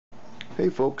Hey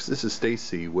folks, this is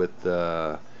Stacy with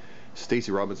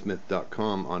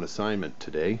StacyRobinsmith.com on assignment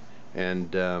today,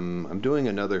 and I'm doing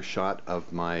another shot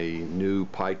of my new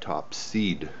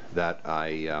pi-topCEED that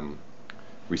I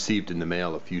received in the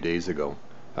mail a few days ago,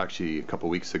 actually a couple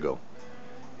weeks ago.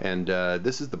 And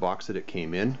this is the box that it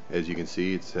came in. As you can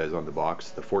see, it says on the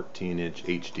box the 14-inch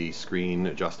HD screen,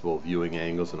 adjustable viewing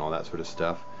angles and all that sort of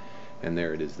stuff. And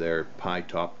there it is there,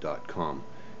 pi-top.com.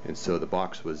 And so the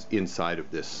box was inside of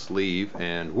this sleeve,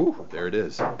 and whoo, there it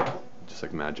is, just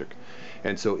like magic.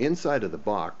 And so inside of the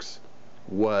box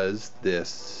was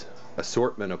this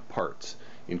assortment of parts,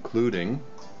 including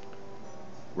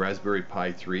Raspberry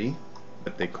Pi 3,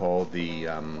 that they call the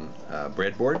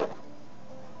breadboard,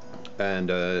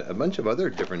 and a bunch of other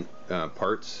different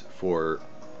parts for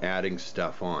adding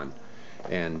stuff on.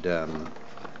 And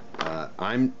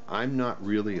I'm not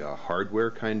really a hardware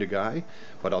kind of guy,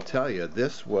 but I'll tell you,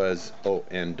 this was,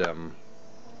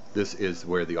 this is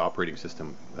where the operating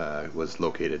system was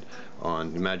located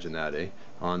on, imagine that,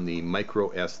 on the micro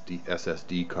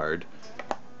SSD card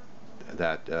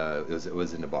that it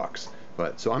was in the box.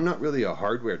 But so I'm not really a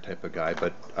hardware type of guy,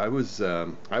 but I was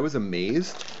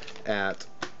amazed at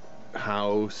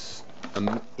how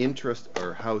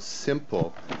how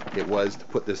simple it was to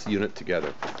put this unit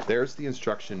together. There's the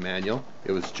instruction manual.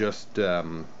 It was just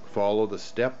follow the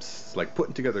steps, like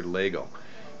putting together Lego.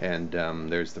 And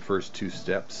there's the first two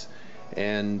steps,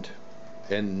 and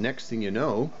next thing you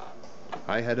know,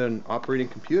 I had an operating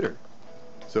computer.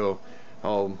 So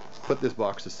I'll put this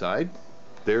box aside.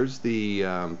 There's the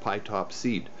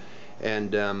pi-topCEED,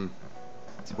 and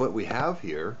what we have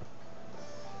here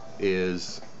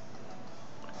is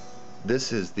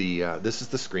this is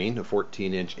the screen, a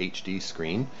 14-inch HD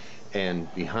screen,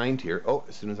 and behind here, oh,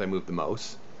 as soon as I move the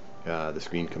mouse, the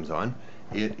screen comes on.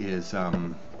 It is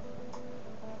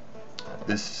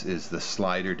this is the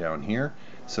slider down here.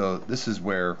 So this is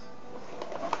where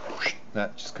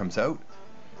that just comes out.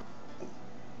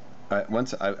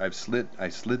 Once I slid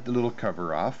the little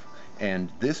cover off,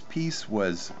 and this piece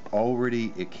was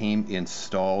already, it came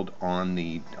installed on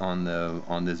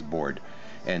this board.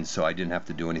 And so I didn't have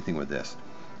to do anything with this.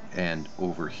 And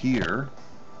over here,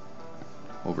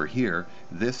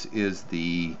 this is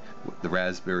the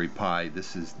Raspberry Pi.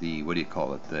 This is the, what do you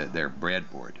call it, their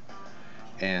breadboard.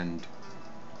 And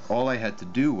all I had to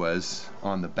do was,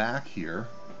 on the back here,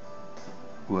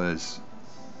 was,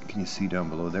 can you see down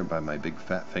below there by my big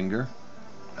fat finger?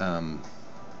 There's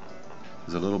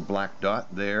a little black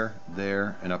dot there,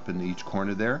 and up in each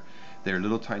corner there. They're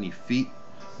little tiny feet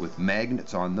with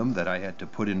magnets on them that I had to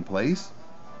put in place.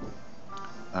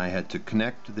 I had to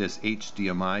connect this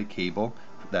HDMI cable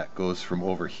that goes from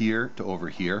over here to over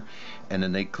here, and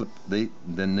then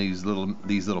then these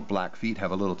little black feet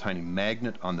have a little tiny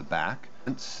magnet on the back.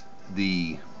 Once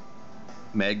the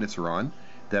magnets are on,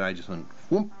 then I just went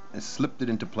whoop and slipped it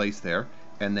into place there,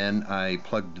 and then I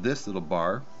plugged this little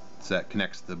bar that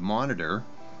connects the monitor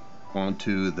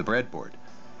onto the breadboard,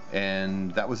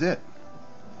 and that was it.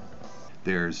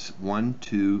 There's 1,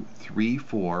 2, 3,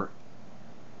 4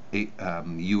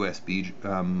 USB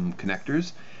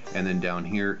connectors, and then down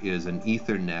here is an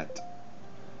Ethernet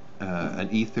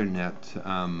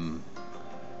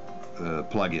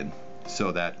plug-in.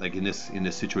 So that, like in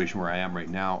this situation where I am right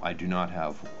now, I do not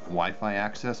have Wi-Fi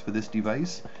access for this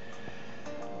device,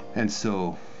 and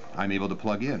so I'm able to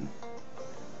plug in.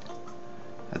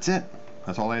 That's it.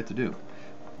 That's all I had to do.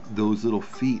 Those little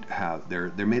feet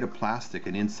they're made of plastic,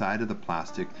 and inside of the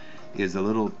plastic is a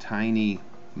little tiny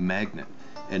magnet,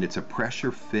 and it's a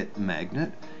pressure fit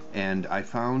magnet. And I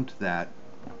found that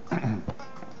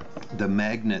the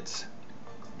magnets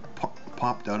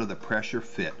popped out of the pressure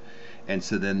fit, and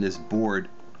so then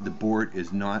the board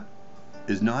is not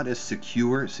as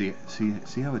secure. See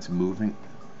how it's moving?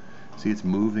 See, it's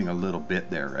moving a little bit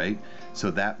there, right?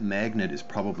 So that magnet is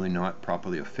probably not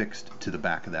properly affixed to the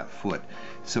back of that foot.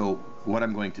 So what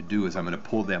I'm going to do is I'm going to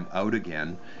pull them out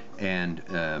again and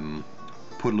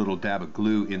put a little dab of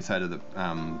glue inside of the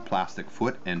plastic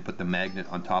foot and put the magnet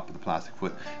on top of the plastic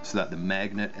foot so that the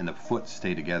magnet and the foot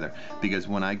stay together. Because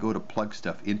when I go to plug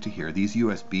stuff into here, these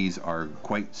USBs are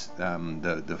quite,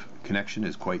 the connection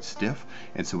is quite stiff,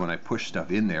 and so when I push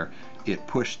stuff in there, it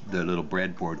pushed the little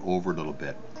breadboard over a little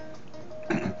bit.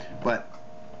 But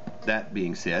that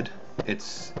being said, it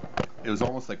was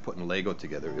almost like putting Lego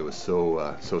together. It was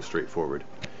so straightforward.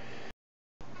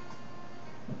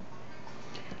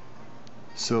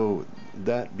 So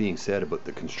that being said about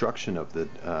the construction of the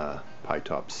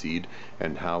pi-topCEED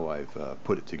and how I've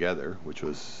put it together, which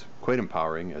was quite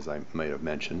empowering, as I might have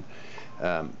mentioned.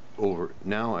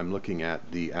 Now I'm looking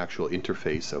at the actual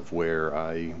interface of where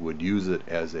I would use it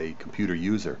as a computer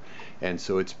user, and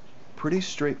so it's pretty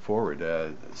straightforward.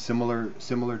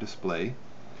 Similar display.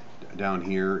 Down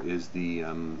here is the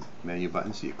menu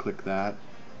button, so you click that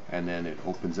and then it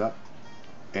opens up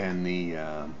and the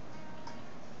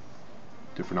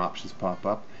different options pop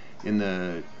up. In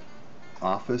the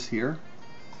office here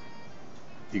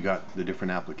you got the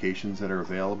different applications that are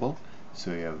available.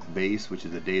 So you have Base, which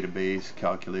is a database,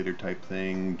 calculator type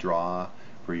thing, Draw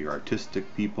for your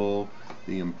artistic people,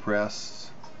 the Impress,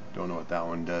 don't know what that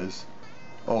one does.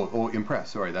 Oh, Impress,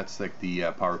 sorry, that's like the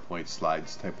PowerPoint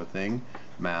slides type of thing.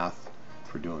 Math,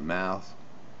 for doing math.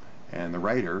 And the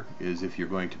Writer is if you're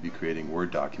going to be creating Word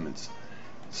documents.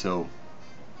 So,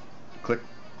 click,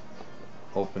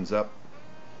 opens up,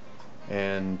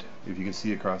 and if you can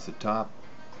see across the top,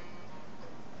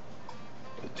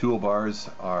 the toolbars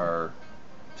are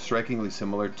strikingly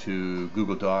similar to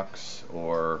Google Docs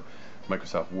or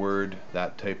Microsoft Word,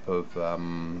 that type of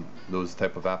those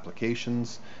type of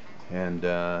applications. And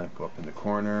go up in the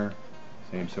corner,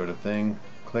 same sort of thing.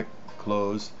 Click,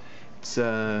 close. It's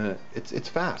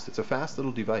fast. It's a fast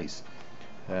little device.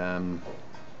 I'm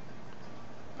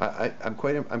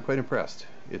quite impressed.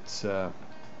 It's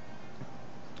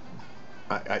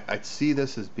I see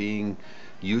this as being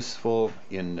useful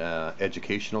in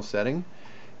educational setting,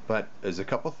 but there's a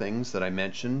couple things that I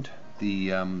mentioned.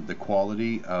 The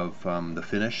quality of the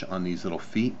finish on these little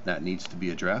feet that needs to be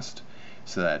addressed,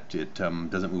 so that it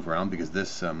doesn't move around, because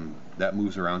this that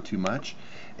moves around too much.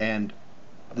 And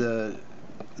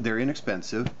they're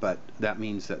inexpensive, but that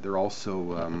means that they're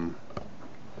also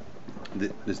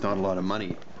there's not a lot of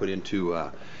money put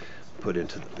into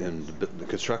the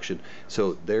construction.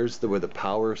 So there's where the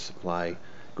power supply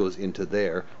goes into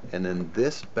there, and then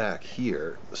this back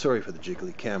here, sorry for the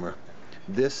jiggly camera,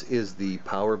 this is the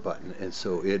power button, and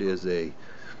so it is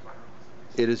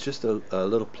just a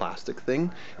little plastic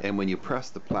thing, and when you press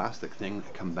the plastic thing,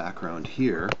 come back around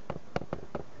here,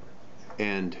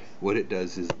 and what it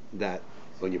does is that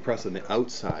when you press on the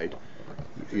outside,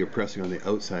 you're pressing on the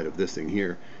outside of this thing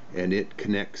here, and it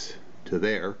connects to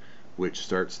there, which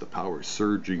starts the power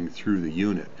surging through the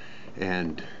unit.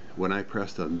 And when I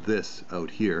pressed on this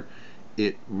out here,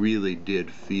 it really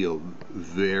did feel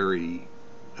very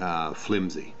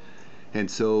flimsy. And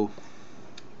so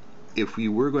if we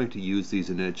were going to use these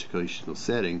in an educational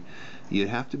setting, you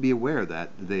have to be aware that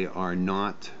they're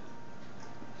not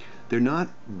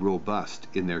robust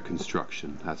in their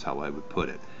construction. That's how I would put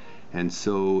it. And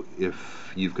so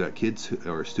if you've got kids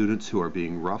or students who are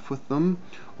being rough with them,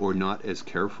 or not as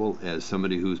careful as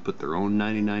somebody who's put their own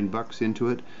 99 bucks into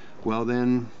it, well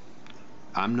then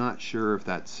I'm not sure if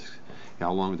that's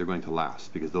how long they're going to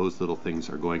last, because those little things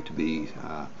are going to be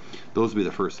those will be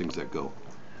the first things that go.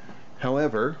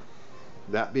 However,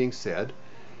 that being said,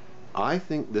 I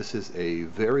think this is a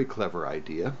very clever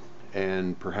idea,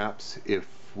 and perhaps if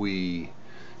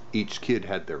each kid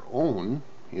had their own,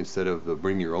 instead of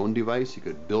bring your own device, you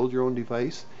could build your own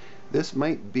device. This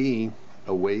might be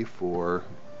a way for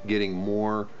getting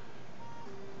more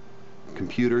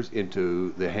computers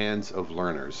into the hands of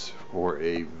learners for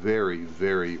a very,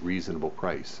 very reasonable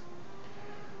price.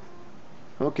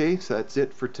 Okay, so that's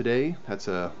it for today. That's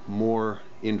a more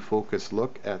in-focus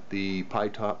look at the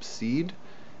pi-topCEED.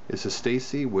 This is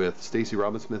Stacy with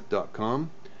StacyRobinsmith.com,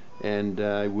 and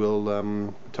I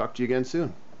will talk to you again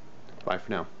soon. Bye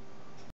for now.